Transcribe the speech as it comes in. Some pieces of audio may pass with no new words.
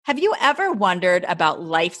Have you ever wondered about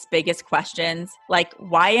life's biggest questions? Like,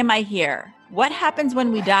 why am I here? What happens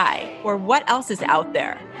when we die? Or what else is out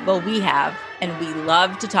there? Well, we have, and we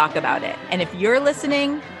love to talk about it. And if you're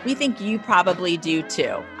listening, we think you probably do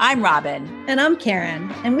too. I'm Robin. And I'm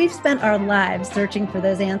Karen. And we've spent our lives searching for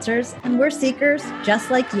those answers, and we're seekers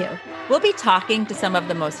just like you. We'll be talking to some of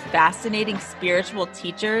the most fascinating spiritual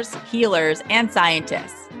teachers, healers, and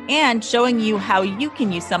scientists, and showing you how you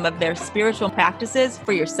can use some of their spiritual practices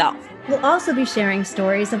for yourself. We'll also be sharing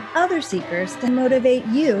stories of other seekers to motivate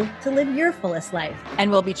you to live your fullest life.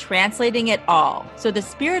 And we'll be translating it all, so the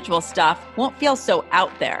spiritual stuff won't feel so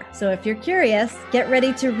out there. So if you're curious, get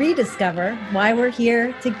ready to rediscover why we're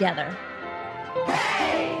here together.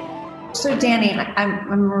 So Danny,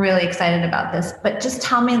 I'm really excited about this, but just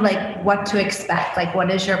tell me what to expect.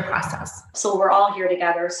 What is your process? So we're all here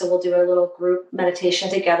together. So we'll do a little group meditation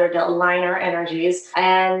together to align our energies.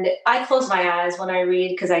 And I close my eyes when I read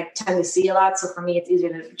because I tend to see a lot. So for me, it's easier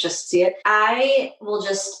to just see it. I will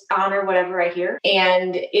just honor whatever I hear.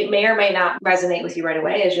 And it may or may not resonate with you right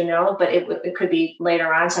away, as you know, but it could be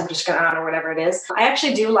later on. So I'm just going to honor whatever it is. I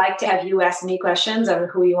actually do like to have you ask me questions on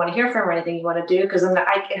who you want to hear from or anything you want to do, because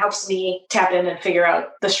it helps me tap in and figure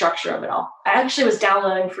out the structure of it all. I actually was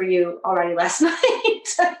downloading for you already last night.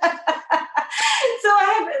 So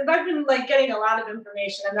I've been getting a lot of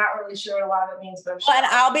information. I'm not really sure what a lot of it means, but I'm sure. And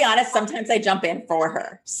I'll be honest, sometimes I jump in for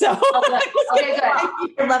her. So okay, good.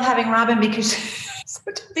 I love having Robin because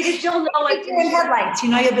you'll know in headlights.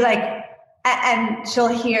 You'll be like, and she'll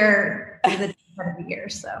hear the of the year.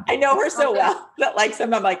 So I know her so well that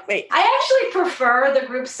I'm like, wait. I actually prefer the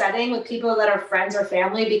group setting with people that are friends or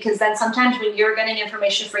family, because then sometimes when you're getting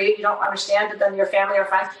information for you don't understand, but then your family or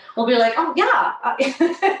friends will be like, oh yeah.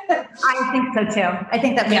 I think so too. I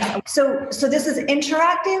think that makes sense. So this is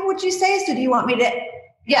interactive, would you say? So do you want me to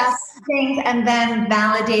ask things and then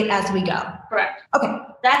validate as we go? Correct. Okay.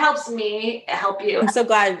 That helps me help you. I'm so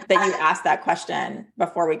glad that you asked that question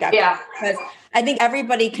before we got here, because I think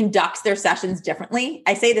everybody conducts their sessions differently.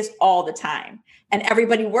 I say this all the time, and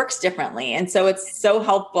everybody works differently. And so it's so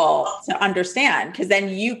helpful to understand, because then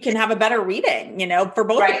you can have a better reading, for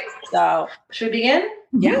both. Right. Of you. So should we begin?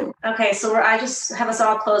 Yeah. Okay. So I just have us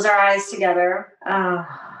all close our eyes together.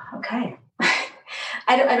 Okay.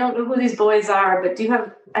 I don't know who these boys are, but do you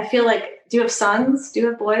have sons? Do you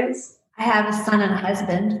have boys? I have a son and a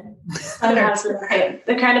husband. Okay.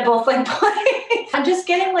 They're kind of both like boys. I'm just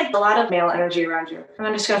getting a lot of male energy around you. And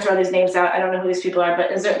I'm just going to throw these names out. I don't know who these people are, but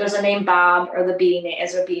there's a name Bob, or the B name.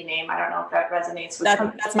 Is there a B name? I don't know if that resonates with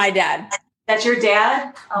you. That's my dad. That's your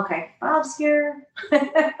dad? Okay. Bob's here.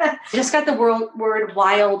 Just got the word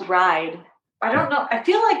wild ride. I don't know. I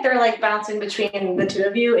feel like they're bouncing between the two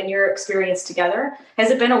of you and your experience together.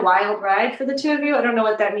 Has it been a wild ride for the two of you? I don't know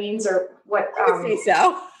what that means or what. I would say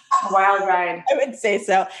so. A wild ride. I would say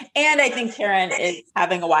so. And I think Karen is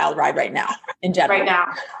having a wild ride right now in general. Right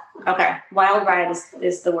now. Okay. Wild ride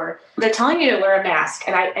is the word. They're telling you to wear a mask.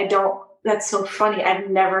 And I don't, that's so funny. I've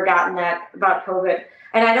never gotten that about COVID.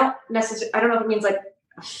 And I don't know if it means a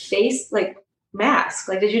face,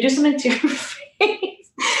 mask. Did you do something to your face?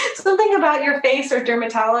 Something about your face or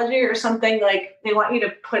dermatology or something, they want you to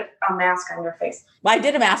put a mask on your face. Well, I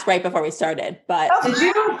did a mask right before we started, but. Oh, did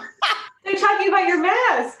you? They're talking about your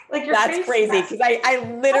mask. Your That's face crazy, because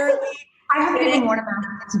I literally. I haven't even worn a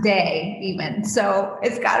mask today, even. So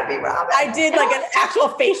it's got to be Robin. I did an actual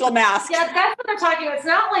facial mask. Yeah, that's what they're talking about. It's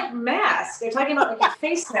not mask. They're talking about a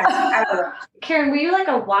face mask. Karen, were you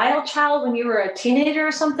a wild child when you were a teenager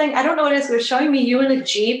or something? I don't know what it is. They're showing me you in a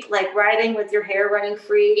Jeep, riding with your hair running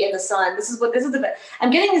free in the sun.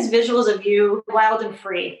 I'm getting these visuals of you wild and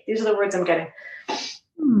free. These are the words I'm getting.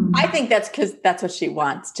 I think that's because that's what she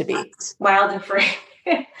wants to be. Wild and free.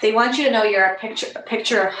 They want you to know you're a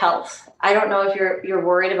picture of health. I don't know if you're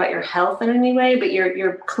worried about your health in any way, but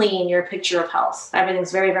you're clean. You're a picture of health.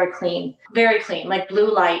 Everything's very, very clean. Very clean, like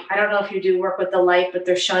blue light. I don't know if you do work with the light, but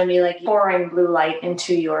they're showing me pouring blue light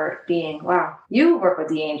into your being. Wow. You work with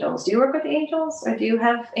the angels. Do you work with the angels, or do you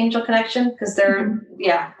have angel connection? Because they're,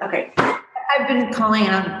 yeah. Okay. I've been calling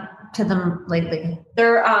out to them lately.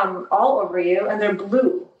 They're all over you, and they're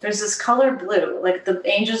blue. There's this color blue, the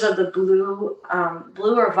angels of the blue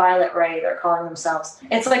or violet ray, they're calling themselves.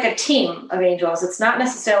 It's a team of angels. It's not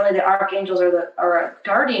necessarily the archangels or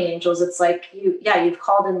guardian angels. It's you've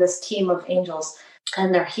called in this team of angels,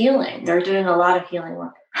 and they're healing. They're doing a lot of healing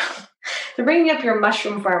work. They're bringing up your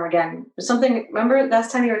mushroom farm again. Remember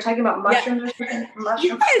last time you were talking about mushrooms or something?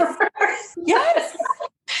 Mushroom Yes. farm? Yes.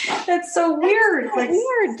 That's so weird. Like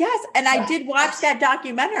weird. Yes. And I did watch that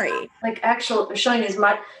documentary. Like they're showing as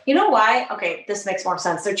much, you know why? Okay. This makes more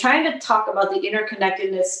sense. They're trying to talk about the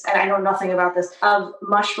interconnectedness, and I know nothing about this, of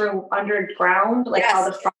mushroom underground, like how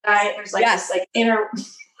the fungi, there's like this like inner,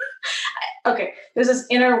 okay. There's this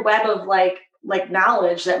inner web of like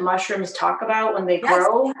knowledge that mushrooms talk about when they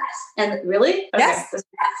grow. And really? Okay. Yes. This is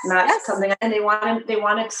not something, and they want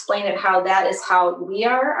to explain it, how that is how we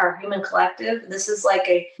are, our human collective. This is like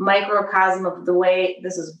a microcosm of the way,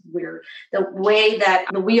 this is weird, the way that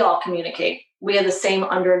we all communicate. We have the same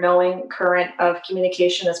underknowing current of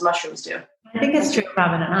communication as mushrooms do. I think it's true,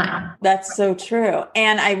 Robin and I. That's so true.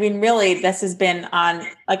 And I mean, really, this has been on,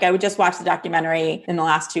 like, I would just watch the documentary in the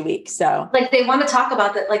last 2 weeks. So like, they want to talk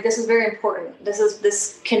about that. Like, this is very important. This is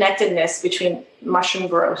this connectedness between mushroom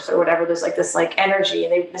growth or whatever. There's like this like energy.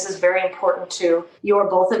 And this is very important to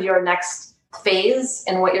both of your next phase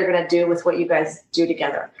and what you're going to do with what you guys do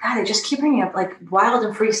together. God, they just keep bringing up like wild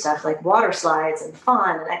and free stuff, like water slides and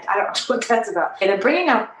fun. And I don't know what that's about. And they're bringing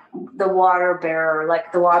up the water bearer,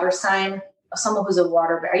 like the water sign. Someone who's a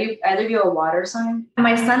water bear. Are you, either of you, a water sign?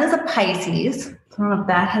 My son is a Pisces. I don't know if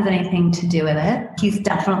that has anything to do with it. He's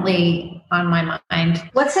definitely on my mind.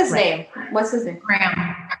 What's his name?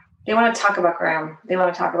 Graham. They want to talk about Graham. They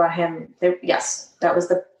want to talk about him. Yes, that was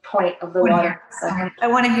the point of the water. I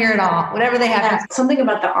want to hear it all. Whatever they have. Yeah, something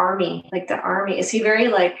about the army. Like the army. Is he very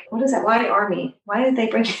like, what is that? Why army? Why did they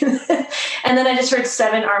bring him? And then I just heard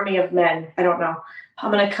 7 army of men. I don't know.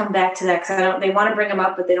 I'm going to come back to that because they want to bring them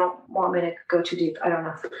up, but they don't want me to go too deep. I don't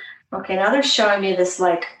know. Okay. Now they're showing me this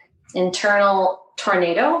like internal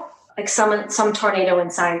tornado, like some tornado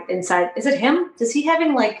inside. Is it him? Is he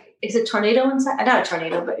having like, is it tornado inside? Not a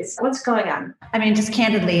tornado, but what's going on? I mean, just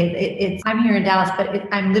candidly, I'm here in Dallas,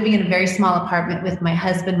 but I'm living in a very small apartment with my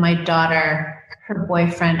husband, my daughter, her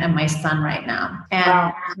boyfriend, and my son right now.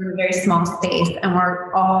 And we're in a very small space, and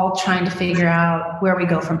we're all trying to figure out where we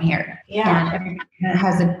go from here. Yeah. And everybody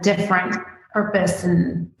has a different purpose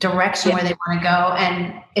and direction where they want to go.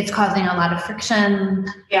 And it's causing a lot of friction.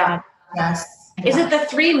 Yeah. Yes. Is it the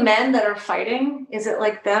 3 men that are fighting? Is it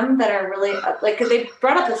like them that are really like, because they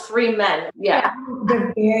brought up the 3 men. Yeah.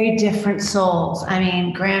 They're very different souls. I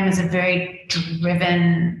mean, Graham is a very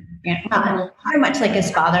driven, very much like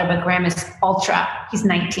his father, but Graham is ultra. He's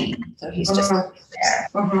 19, so he's just there.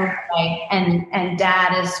 Right? And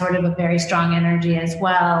Dad is sort of a very strong energy as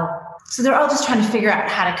well. So they're all just trying to figure out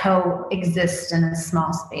how to coexist in a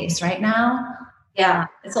small space right now. Yeah,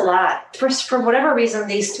 it's a lot. For whatever reason,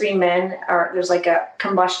 these 3 men there's like a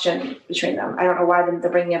combustion between them. I don't know why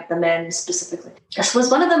they're bringing up the men specifically.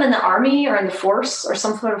 Was one of them in the army or in the force or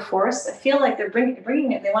some sort of force? I feel like they're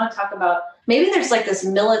bringing it. They want to talk about, maybe there's like this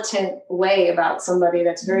militant way about somebody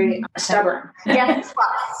that's very stubborn. Yes.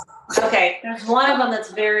 Okay, there's one of them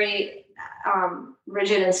that's very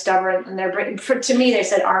rigid and stubborn, and to me, they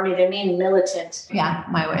said army. They mean militant. Yeah,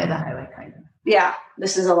 my way or the highway, kind of. Yeah,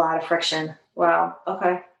 this is a lot of friction. Wow.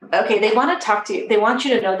 Okay. They want to talk to you. They want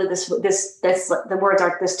you to know that this the words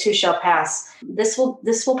are, this too shall pass. This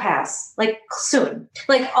will pass, like soon.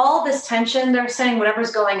 Like all this tension, they're saying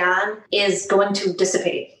whatever's going on is going to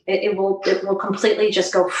dissipate. It will completely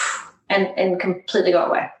just go and completely go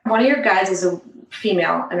away. One of your guys is a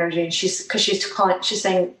female energy.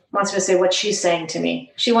 Wants me to say what she's saying to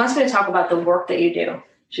me. She wants me to talk about the work that you do.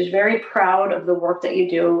 She's very proud of the work that you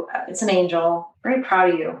do. It's an angel. Very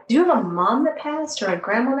proud of you. Do you have a mom that passed or a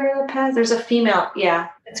grandmother that passed? There's a female. Yeah.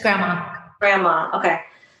 It's Grandma. Grandma. Okay.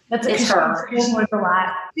 It's her. She's used a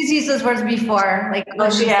lot. She's used those words before. Like,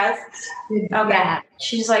 she has? Okay. Yeah.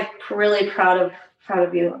 She's like really proud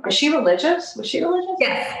of you. Is she religious? Was she religious?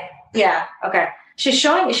 Yes. Yeah. Okay. She's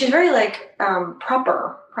very like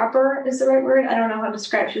proper. Proper is the right word. I don't know how to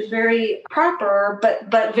describe it. She's very proper,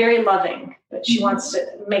 but very loving. But she wants to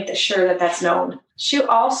make sure that that's known. She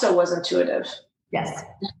also was intuitive. Yes.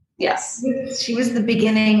 Yes. She was the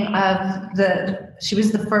beginning of she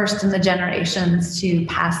was the first in the generations to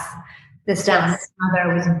pass this down. Yes. My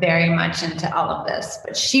mother was very much into all of this,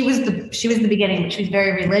 but she was the beginning, but she was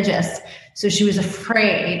very religious. So she was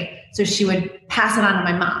afraid. So she would pass it on to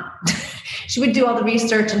my mom. She would do all the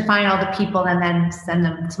research and find all the people and then send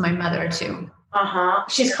them to my mother too.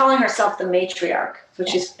 She's calling herself the matriarch, which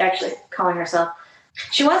she's actually calling herself.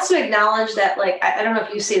 She wants to acknowledge that, like, I don't know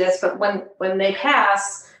if you see this, but when they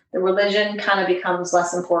pass, the religion kind of becomes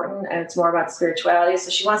less important and it's more about spirituality. So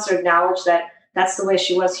she wants to acknowledge that that's the way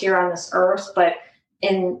she was here on this earth. But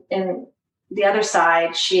in the other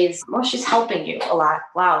side, she's helping you a lot.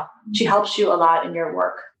 Wow. She helps you a lot in your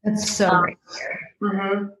work. That's so great.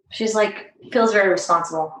 Mm-hmm. She's like, feels very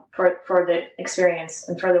responsible. for the experience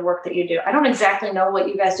and for the work that you do. I don't exactly know what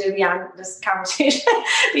you guys do beyond this conversation,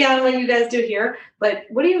 beyond what you guys do here, but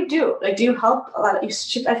what do you do? Like, do you help a lot of, I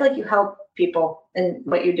feel like you help people in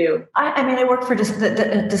what you do. I mean, I work for just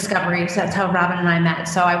the Discovery. So that's how Robin and I met.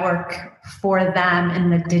 So I work for them in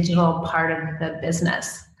the digital part of the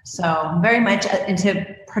business. So I'm very much into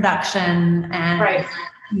production and right.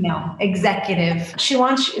 Executive. She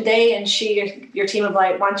wants your team of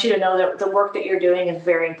light wants you to know that the work that you're doing is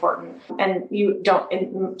very important, and you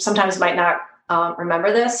don't sometimes might not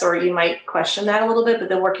remember this, or you might question that a little bit, but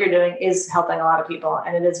the work you're doing is helping a lot of people,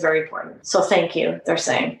 and it is very important. So thank you. They're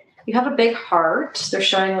saying you have a big heart. They're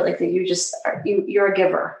showing like that you're a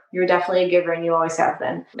giver. You're definitely a giver, and you always have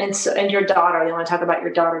been. And your daughter, they want to talk about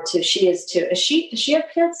your daughter too. She is too. Does she have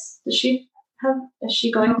kids? Is she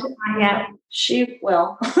going to? Yeah, she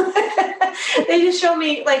will. They just show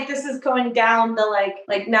me like this is going down the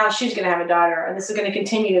like now she's going to have a daughter, and this is going to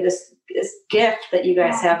continue this gift that you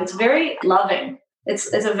guys have. It's very loving.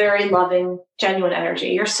 It's a very loving, genuine energy.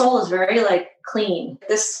 Your soul is very like clean.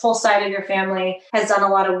 This whole side of your family has done a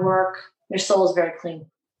lot of work. Your soul is very clean.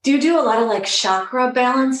 Do you do a lot of like chakra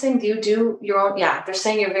balancing? Do you do your own? Yeah, they're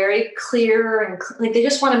saying you're very clear and like they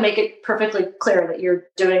just want to make it perfectly clear that you're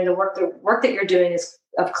doing the work. The work that you're doing is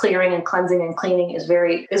of clearing and cleansing and cleaning is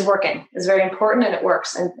working. Is very important, and it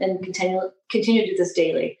works. And continue to do this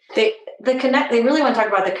daily. They really want to talk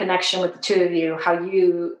about the connection with the two of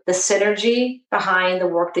you. The synergy behind the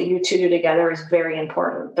work that you two do together is very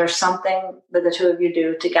important. There's something that the two of you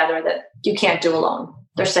do together that you can't do alone.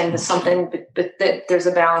 They're saying there's something, but that there's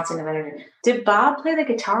a balancing of energy. Did Bob play the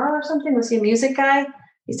guitar or something? Was he a music guy?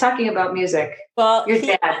 He's talking about music. Well, your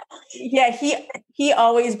dad. Yeah, he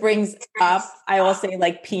always brings up, I will say,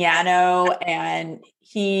 like piano, and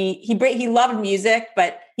he loved music,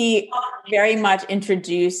 but he very much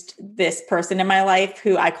introduced this person in my life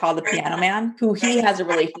who I call the piano man, who he has a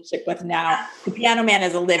relationship with now. The piano man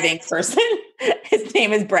is a living person. His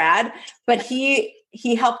name is Brad, but he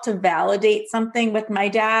helped to validate something with my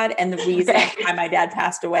dad and the reason why my dad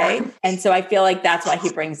passed away. And so I feel like that's why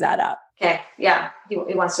he brings that up. Okay. Yeah. He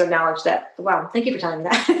wants to acknowledge that. Wow. Thank you for telling me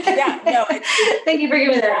that. Yeah. No. Thank you for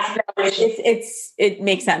giving me that validation. It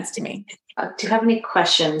makes sense to me. Do you have any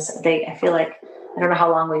questions? I feel like, I don't know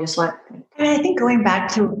how long we just went. I think going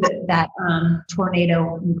back to that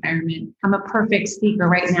tornado environment, I'm a perfect speaker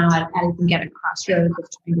right now. I think at a crossroads of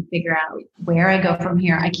trying to figure out where I go from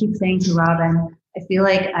here. I keep saying to Robin, I feel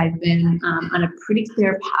like I've been on a pretty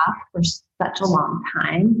clear path for such a long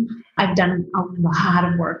time. I've done a lot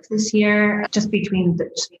of work this year, just between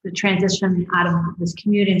the transition out of this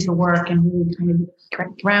commute into work and really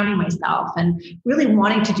kind of grounding myself and really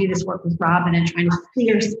wanting to do this work with Robin and trying to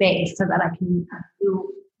clear space so that I can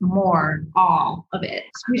do all of it.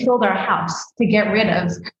 We sold our house to get rid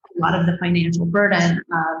of a lot of the financial burden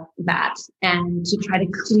of that and to try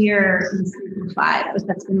to clear and simplify.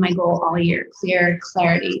 That's been my goal all year.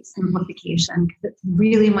 Clarity, simplification, because it's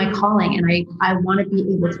really my calling, and I want to be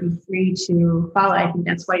able to be free to follow. I think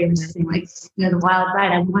that's why you're saying the wild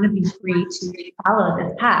ride. I want to be free to follow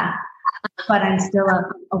this path. But I'm still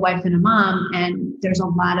a wife and a mom, and there's a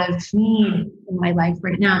lot of need in my life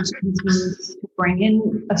right now to continue to bring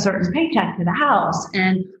in a certain paycheck to the house.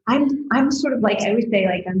 And I'm sort of like, I would say,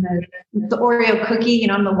 like I'm the Oreo cookie,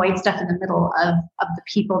 I'm the white stuff in the middle of the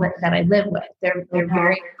people that I live with. They're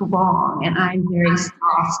very strong, and I'm very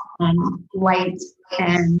soft and light,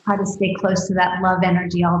 and try to stay close to that love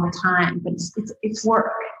energy all the time. But it's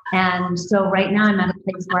work. And so right now I'm at a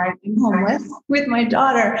place where I'm homeless with my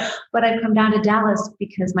daughter, but I've come down to Dallas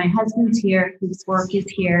because my husband's here, his work is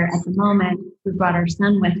here at the moment. We brought our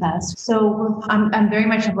son with us. So I'm very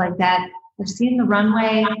much of like that. I've seen the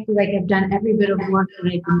runway. I feel like I've done every bit of work that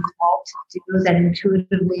I've been called to do that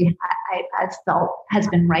intuitively I've felt has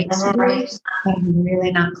been right to do. But I'm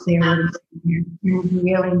really not clear what is here. I'm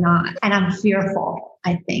really not. And I'm fearful,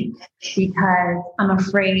 I think, because I'm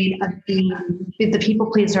afraid of being the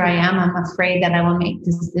people pleaser I am. I'm afraid that I will make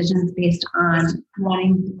decisions based on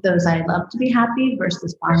wanting those I love to be happy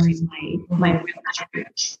versus following my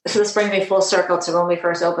So this brings me full circle to when we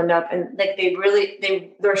first opened up, and like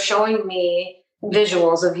they're showing me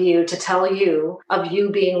visuals of you to tell you of you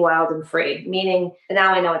being wild and free, meaning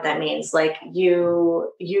now I know what that means. Like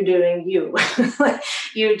you doing you,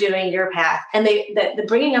 you doing your path. And the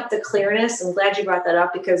bringing up the clearness. I'm glad you brought that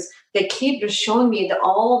up because they keep just showing me that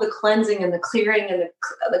all the cleansing and the clearing and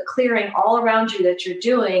the clearing all around you that you're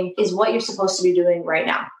doing is what you're supposed to be doing right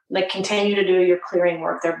now. Like continue to do your clearing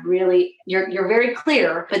work. They're really, you're very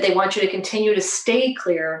clear, but they want you to continue to stay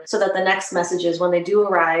clear so that the next messages when they do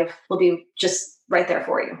arrive will be just right there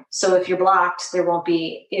for you. So if you're blocked, it won't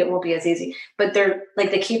be as easy. But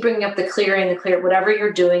they keep bringing up the clear, whatever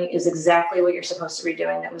you're doing is exactly what you're supposed to be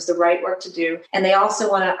doing. That was the right work to do. And they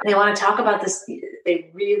also want to talk about this.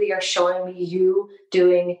 They really are showing me you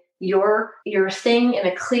doing your thing in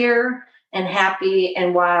a clear and happy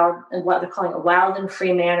and wild, and what they're calling a wild and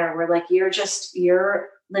free manner, where like you're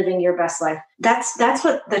living your best life. That's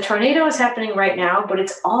what the tornado is happening right now, but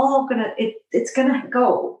it's all it's gonna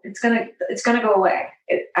go away.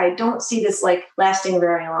 I don't see this like lasting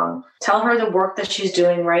very long. Tell her the work that she's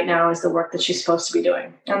doing right now is the work that she's supposed to be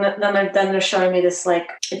doing. And then they're showing me this like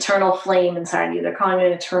eternal flame inside you. They're calling it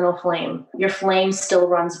an eternal flame. Your flame still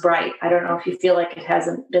runs bright. I don't know if you feel like it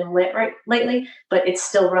hasn't been lit right lately, but it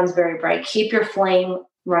still runs very bright. Keep your flame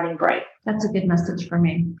running bright. That's a good message for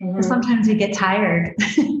me. Mm-hmm. Sometimes you get tired,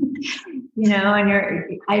 and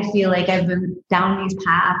I feel like I've been down these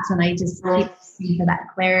paths, and I just keep seeking for that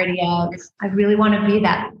clarity of, I really want to be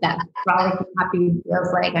that frolic and happy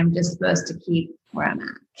feels like I'm just supposed to keep where I'm at.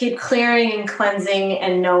 Keep clearing and cleansing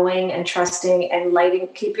and knowing and trusting and lighting.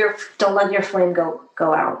 Don't let your flame go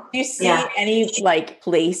out. Do you see any like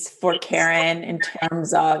place for Karen in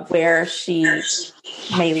terms of where she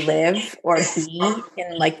may live or be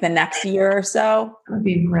in like the next year or so? That would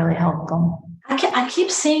be really helpful. I keep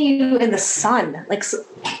seeing you in the sun, like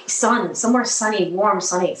sun, somewhere sunny, warm,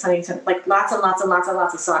 sunny, like lots and lots and lots and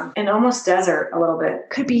lots of sun, and almost desert a little bit.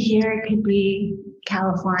 Could be here. It could be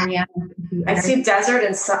California. I see desert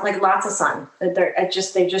and sun, like lots of sun. They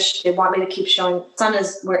want me to keep showing sun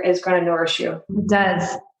is going to nourish you. It does.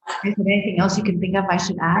 Is there anything else you can think of I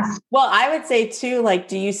should ask? Well, I would say too, like,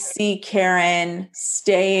 do you see Karen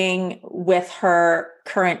staying with her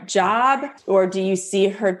current job, or do you see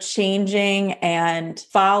her changing and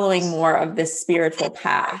following more of this spiritual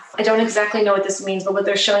path? I don't exactly know what this means, but what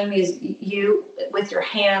they're showing me is you with your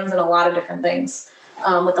hands and a lot of different things,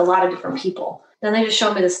 with a lot of different people. Then they just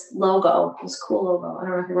showed me this logo, this cool logo. I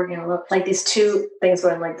don't know if you're working on a logo. Like these two things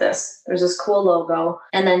going like this. There's this cool logo.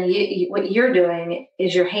 And then what you're doing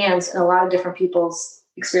is your hands in a lot of different people's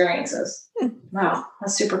experiences. Wow,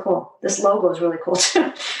 that's super cool. This logo is really cool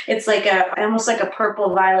too. It's like almost like a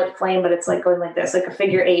purple violet flame, but it's like going like this, like a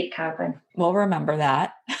figure 8 kind of thing. We'll remember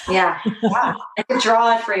that. Yeah. Wow. I could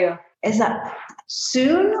draw it for you. Is that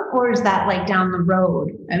soon, or is that like down the road?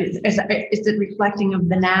 I mean, is it reflecting of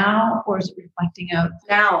the now, or is it reflecting of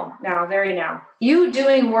now, very now? You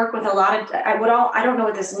doing work with a lot of, I don't know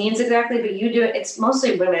what this means exactly, but it's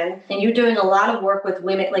mostly women, and you're doing a lot of work with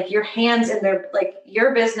women, like your hands in their, like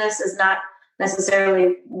your business is not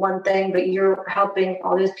necessarily one thing, but you're helping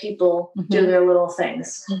all these people do their little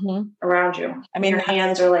things around you. I mean, your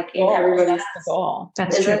hands are like in everybody's. That's the goal.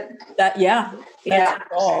 That's true. That's the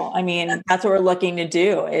goal. I mean, that's what we're looking to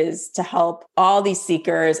do, is to help all these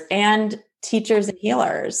seekers and teachers and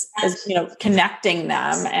healers, is, connecting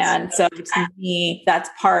them. And so to me, that's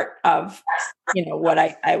part of, what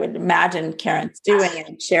I would imagine Karen's doing,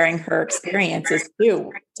 and sharing her experiences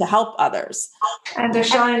too, to help others. And they're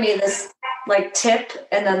showing me this like tip,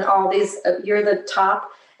 and then all these, you're the top,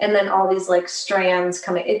 and then all these like strands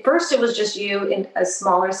coming. At first it was just you in a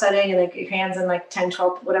smaller setting, and like your hands in like 10,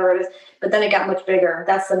 12, whatever it is. But then it got much bigger.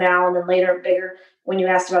 That's the now. And then later bigger. When you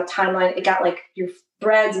asked about timeline, it got like your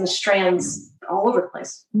threads and strands all over the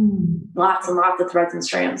place. Lots and lots of threads and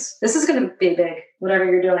strands. This is going to be big, whatever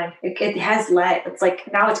you're doing. It has lead. It's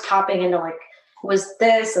like, now it's popping into like, was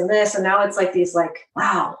this and this. And now it's like these like,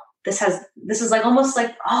 wow, this is like almost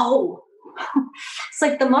like, oh, it's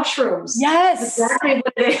like the mushrooms. Yes. That's exactly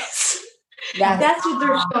what it is. Yes. That's what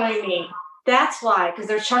they're showing me. That's why, because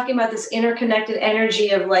they're talking about this interconnected energy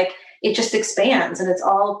of like, it just expands and it's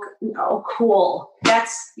all cool.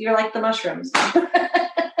 You're like the mushrooms.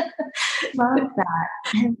 Love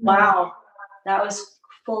that. Wow. That was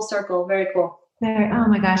full circle. Very cool. Oh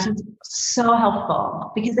my gosh, it's so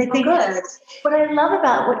helpful, because I think what I love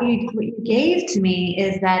about what you gave to me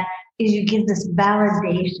is you give this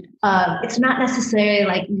validation of, it's not necessarily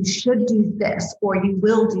like you should do this or you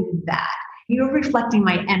will do that. You're reflecting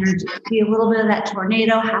my energy. You see a little bit of that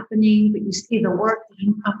tornado happening, but you see the work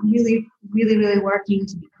that I'm really, really, really working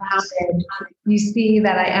to be grounded. You see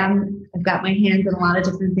that I've got my hands in a lot of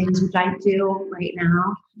different things, which I do right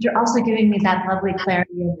now. You're also giving me that lovely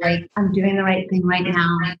clarity of like, I'm doing the right thing right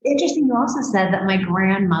now. Interesting. You also said that my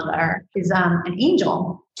grandmother is an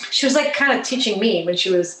angel. She was like kind of teaching me when she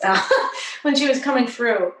was coming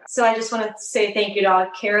through. So I just want to say thank you to all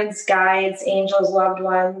Karen's guides, angels, loved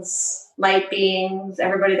ones, light beings,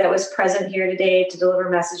 everybody that was present here today to deliver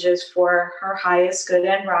messages for her highest good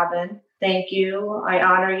and Robin. Thank you. I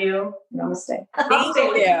honor you. Namaste. Thank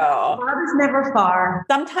you. Love is never far.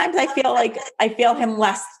 Sometimes I feel like I feel him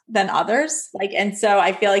less than others. And so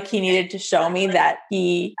I feel like he needed to show me that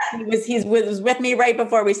he was with me right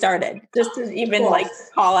before we started, just to even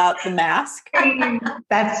call out the mask.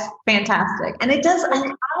 That's fantastic. And it does,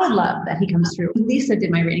 I love that he comes through. Lisa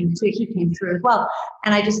did my reading this week. He came through as well.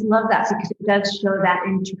 And I just love that because it does show that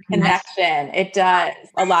interconnection. It does.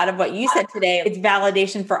 A lot of what you said today, it's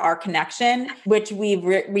validation for our connection, which we've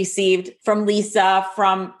received from Lisa,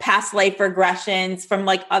 from past life regressions, from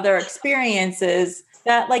other experiences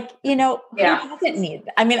that who doesn't need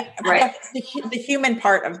that? I mean, the human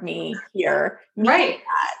part of me here needs that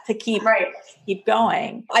to keep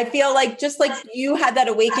going. I feel just like you had that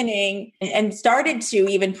awakening and started to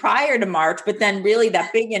even prior to March, but then really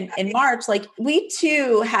that big in March, we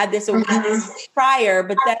too had this awakening prior,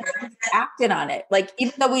 but then acted on it.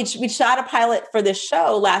 Even though we shot a pilot for this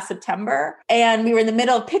show last September and we were in the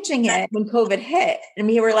middle of pitching it when COVID hit, and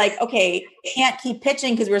we were like, okay, can't keep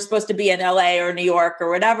pitching because we're supposed to be in LA or New York or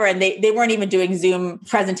whatever. And they weren't even doing Zoom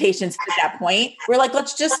presentations at that point. We're like,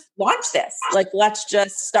 let's just launch this. Let's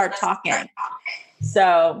just start talking.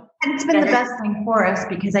 So, and it's been the best thing for us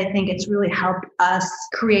because I think it's really helped us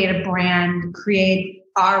create a brand, create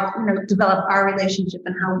our, develop our relationship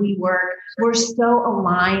and how we work. We're so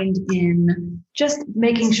aligned in just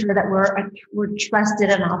making sure that we're trusted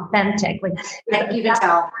and authentic. You can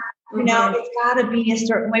tell. It's got to be a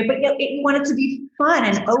certain way, but you want it to be fun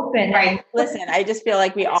and open. Right. Listen, I just feel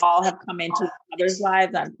like we all have come into each other's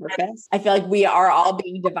lives on purpose. I feel like we are all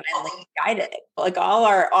being divinely guided. All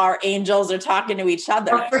our angels are talking to each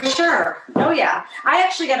other. Oh, for sure. Oh, yeah. I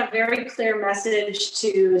actually got a very clear message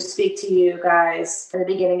to speak to you guys at the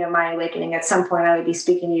beginning of my awakening. At some point, I would be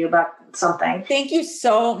speaking to you about something. Thank you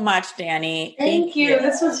so much, Danny. Thank you.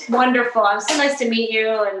 This was wonderful. It was so nice to meet you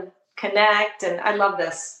and connect, and I love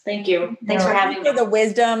this. Thank you. Thanks for having me. For the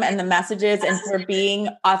wisdom and the messages and for being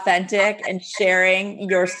authentic and sharing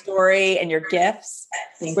your story and your gifts.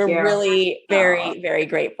 We're really very, very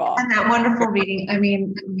grateful. And that wonderful reading. I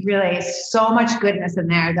mean, really so much goodness in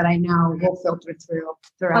there that I know will filter through.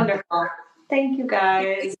 Wonderful. Thank you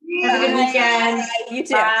guys. Have a good weekend. You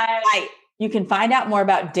too. Bye. You can find out more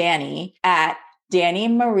about Danny at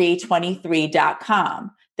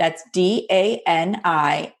DannyMarie23.com. That's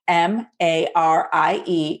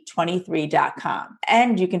DANIMARIE23.com.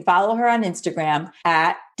 And you can follow her on Instagram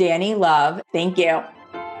at Danny Love. Thank you.